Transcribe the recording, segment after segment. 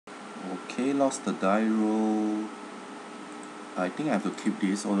Okay, lost the die roll. I think I have to keep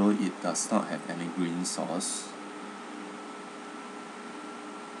this, although it does not have any green source.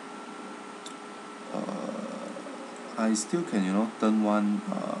 I still can, turn one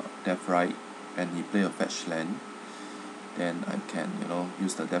death right, and he play a fetch land. Then I can,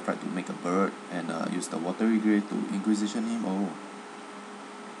 use the death right to make a bird, and use the watery grave to inquisition him. Oh,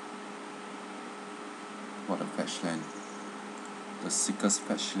 what a fetch land! The sickest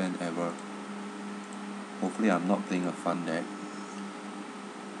fetch land ever. Hopefully, I'm not playing a fun deck.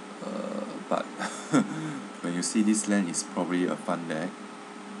 But when you see this land, it's probably a fun deck.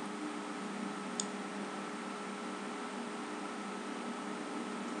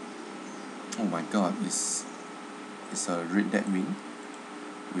 Oh my god, it's a red deck wing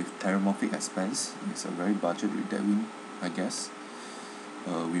with Terramorphic Expanse. It's a very budget red deck wing, I guess.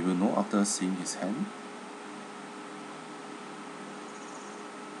 We will know after seeing his hand.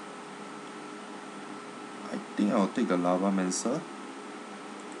 I think I'll take the Lavamancer.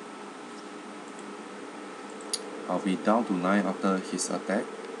 I'll be down to 9 after his attack.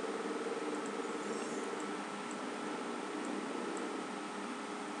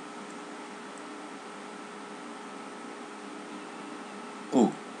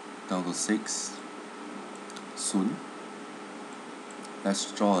 Oh, down to 6. Soon.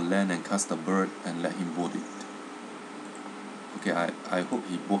 Let's draw a land and cast a bird and let him vote it. Okay, I hope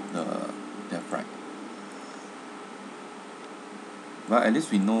he vote the death right. But at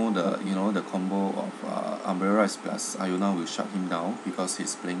least we know the combo of Umbrella plus Iona will shut him down because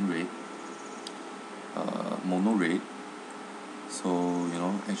he's playing red, mono red. So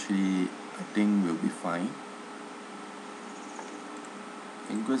actually I think we'll be fine.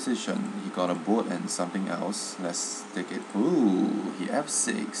 Inquisition, he got a boat and something else. Let's take it. Ooh, he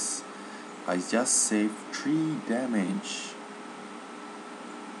F6. I just saved 3 damage.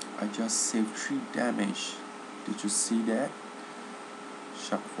 Did you see that?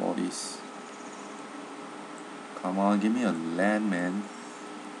 Shark 40s. Come on, give me a land, man.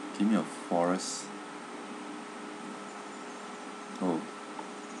 Give me a forest. Oh.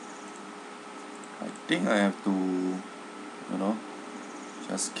 I think I have to,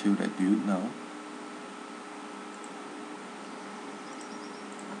 just kill that dude now.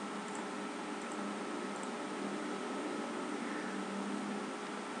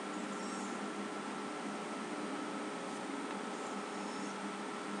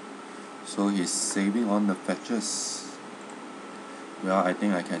 So he's saving on the fetches. Well, I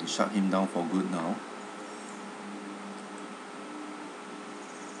think I can shut him down for good now.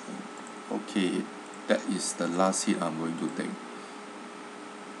 Okay, that is the last hit I'm going to take.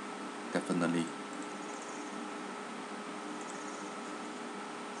 Definitely.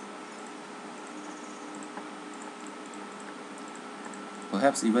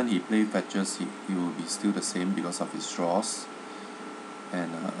 Perhaps even he play fetches, he will be still the same because of his draws.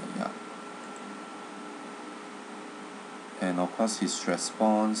 And yeah. And of course his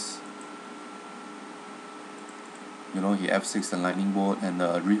response, he F6 the lightning bolt and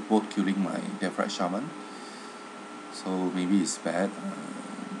the reef bolt killing my death right shaman. So maybe it's bad.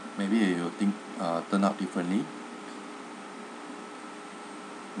 Maybe you think turn out differently.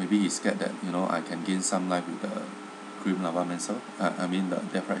 Maybe he's scared that I can gain some life with the Grim Lavamancer. I mean the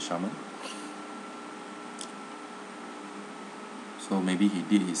death right shaman. So maybe he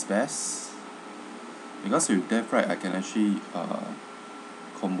did his best. Because with death right I can actually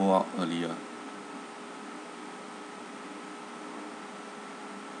combo out earlier.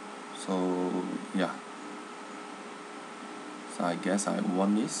 So yeah. So I guess I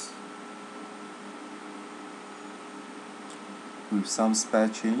won this. With some spare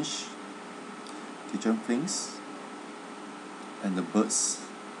change. Kitchen flings. And the birds,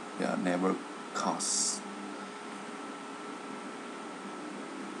 they are never cast.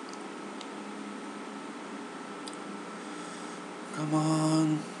 Come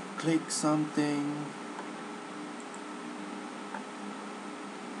on, click something.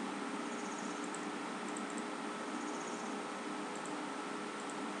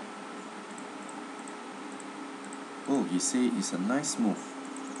 Oh, he say it's a nice move.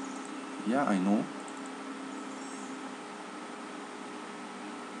 Yeah, I know.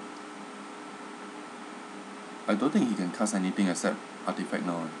 I don't think he can cast anything except artifact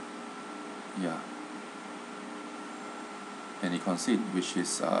now. Yeah. And he concede, which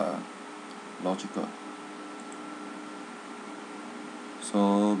is logical.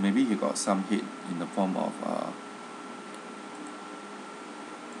 So maybe he got some hit in the form of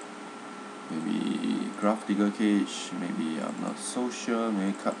maybe Graph Digger Cage, maybe I'm not so sure,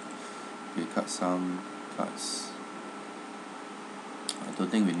 maybe cut some cards. I don't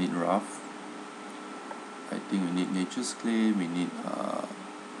think we need Wrath. I think we need Nature's Claim, we need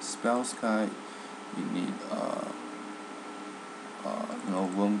Spell's Guide, we need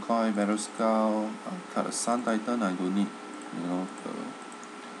Worm Coin, Battle Skull, cut a Sun Titan, I don't need, I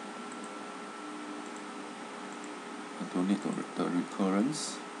don't need the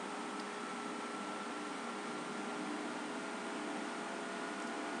recurrence.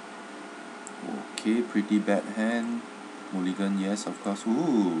 Okay, pretty bad hand. Mulligan, yes, of course.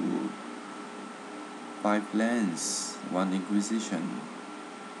 Ooh, 5 lands, 1 Inquisition.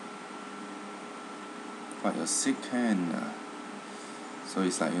 Quite a sick hand. So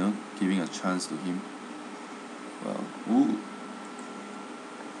it's like, giving a chance to him. Well, ooh.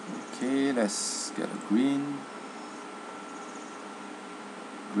 Okay, let's get a green.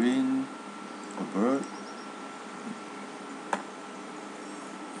 Green, a bird.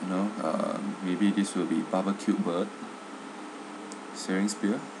 Maybe this will be barbecue bird. Searing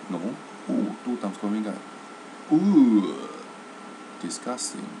spear? No. Ooh, 2 times scoring guy. Ooh,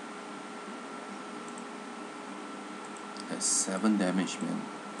 disgusting. That's 7 damage, man.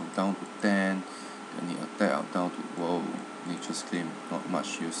 I'm down to 10. Then he attack, I'm down to, whoa, Nature's Claim, not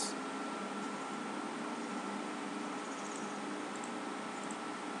much use.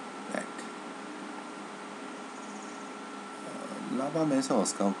 Back. Lava Mancer or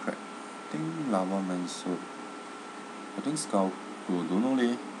Skull Crack? I think Lava Mancer. I think Skull, oh, don't know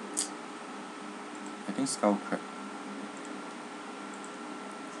leh. I think Skull Crack.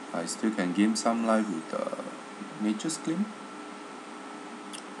 I still can gain some life with Nature's Claim.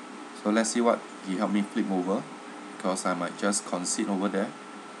 So let's see what he helped me flip over, because I might just concede over there.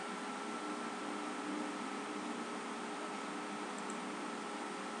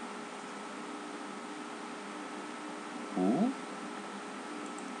 Oh,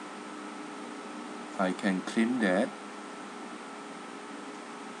 I can claim that.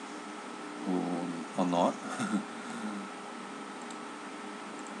 Oh, or not.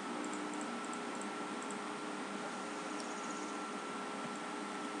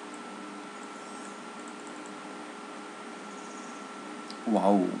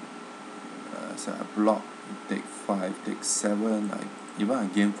 Wow. So I block, take 5, take 7. Even I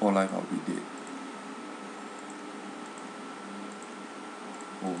gain 4 life, I'll be dead.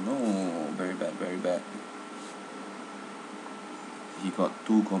 Oh no, very bad, very bad. He got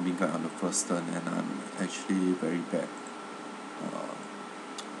 2 Goblin Guide on the first turn, and I'm actually very bad.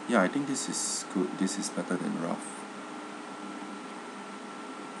 Yeah, I think this is good. This is better than Rough.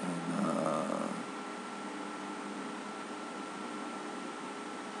 And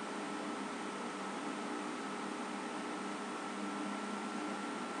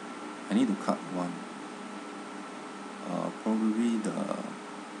I need to cut 1. Probably the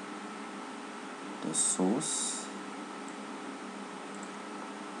Souls.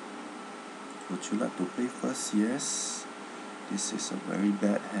 Would you like to play first? Yes. This is a very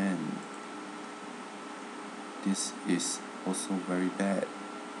bad hand. This is also very bad.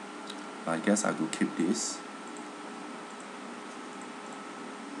 I guess I will keep this.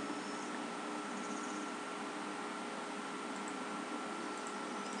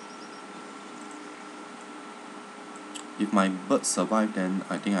 If my bird survive, then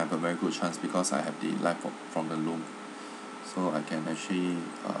I think I have a very good chance, because I have the life from the loom. So I can actually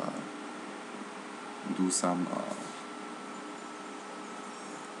do some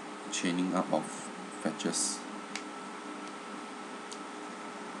chaining up of fetches.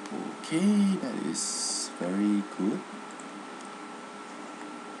 Okay, that is very good.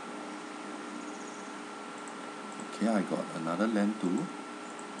 Okay, I got another land too,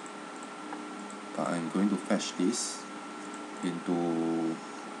 but I'm going to fetch this into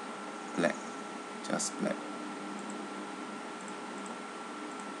black, just black.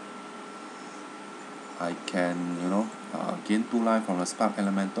 I can, gain 2 life from the Spark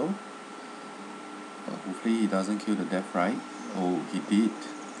Elemental. Hopefully he doesn't kill the Death Right. Oh, he did.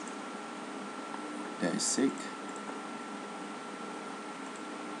 That is sick.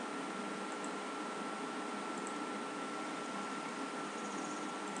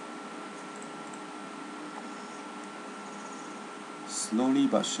 Slowly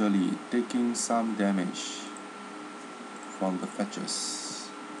but surely taking some damage from the fetches.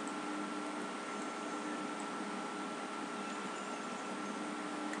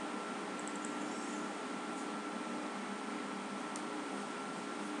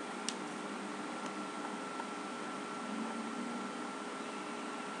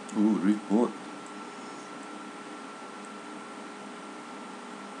 Ooh, Rift Boat.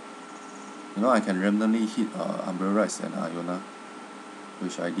 I can randomly hit Umbrella Rights and Iona,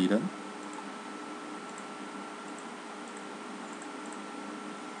 which I didn't.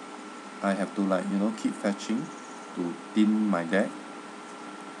 I have to like keep fetching to thin my deck.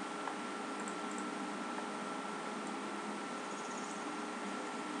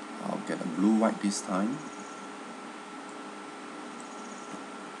 I'll get a blue-white this time.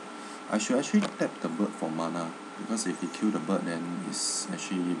 I should actually tap the bird for mana, because if he kill the bird then it's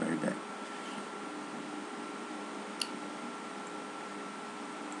actually very bad.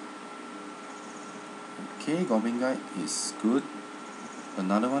 Okay, Goblin Guide is good.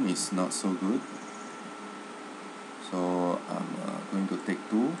 Another one is not so good. So I'm going to take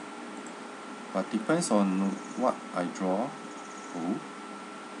 2. But depends on what I draw. Oh.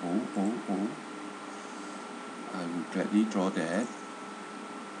 I will gladly draw that.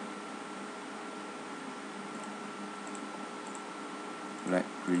 Black,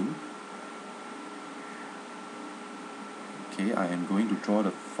 green. Okay, I am going to draw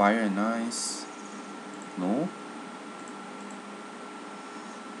the fire and ice. No.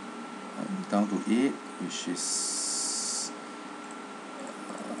 I'm down to 8, which is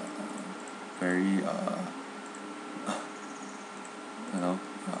very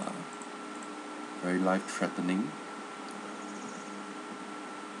very life-threatening.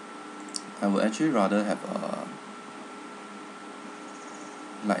 I would actually rather have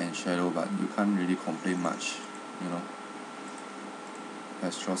light and shadow, but you can't really complain much,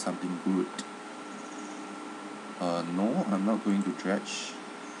 Let's draw something good. No, I'm not going to dredge.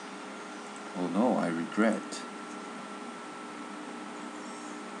 Oh no, I regret.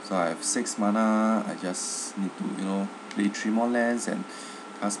 So I have 6 mana. I just need to play 3 more lands and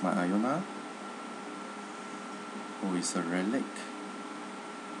cast my Iona. Oh, it's a relic.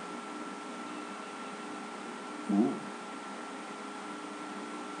 Ooh.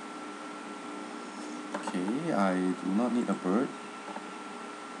 Okay, I do not need a bird.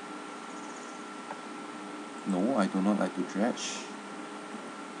 No, I do not like to dredge.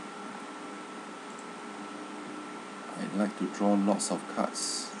 I like to draw lots of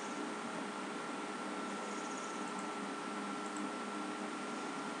cards.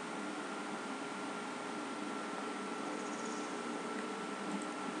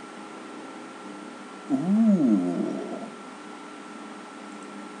 Ooh.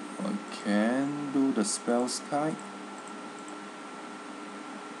 I can do the spell sky.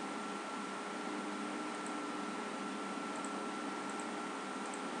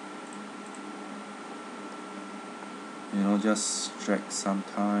 Just drag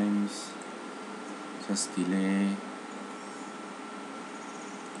sometimes, just delay.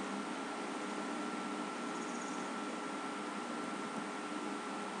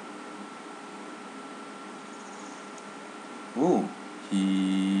 Oh,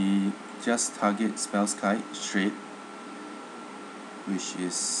 he just target spell sky straight, which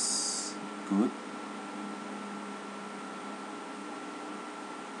is good.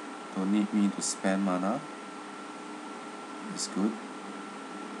 Don't need me to spend mana. It's good.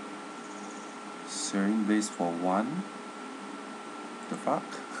 Searing Blaze for 1. The fuck?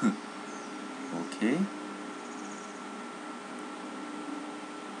 Okay.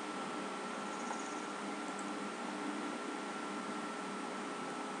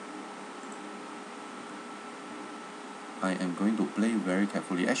 I am going to play very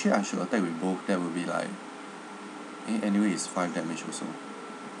carefully. Actually, I should attack with both. That will be like... Anyway, it's 5 damage also.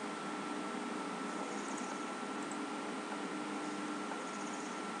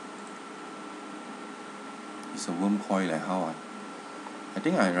 It's a worm coil, like how? I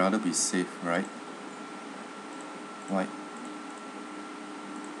think I'd rather be safe, right? White.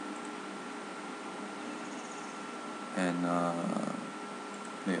 And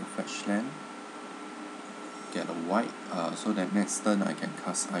play a fetch land. Get a white, so that next turn I can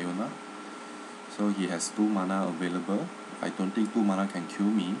cast Iona. So he has 2 mana available. I don't think 2 mana can kill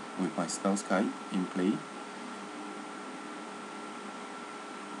me with my spell sky in play.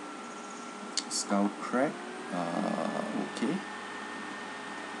 Skull Crack. Okay.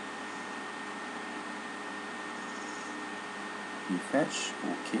 He fetch.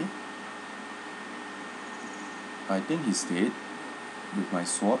 Okay. I think he's dead with my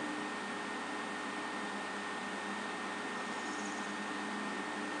sword.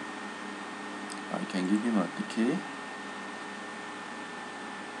 I can give him a decay.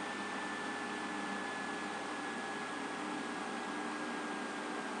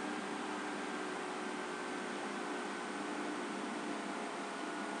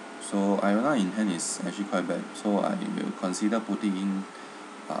 So Iona in hand is actually quite bad. So I will consider putting in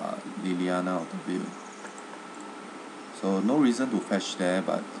Liliana out of view. So no reason to fetch there,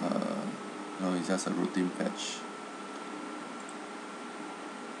 but it's just a routine fetch.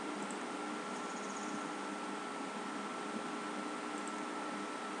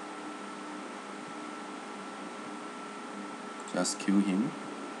 Just kill him.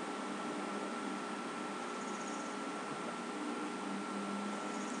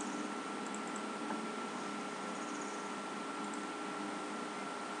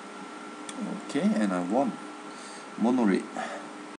 Okay, and I won. Mono red.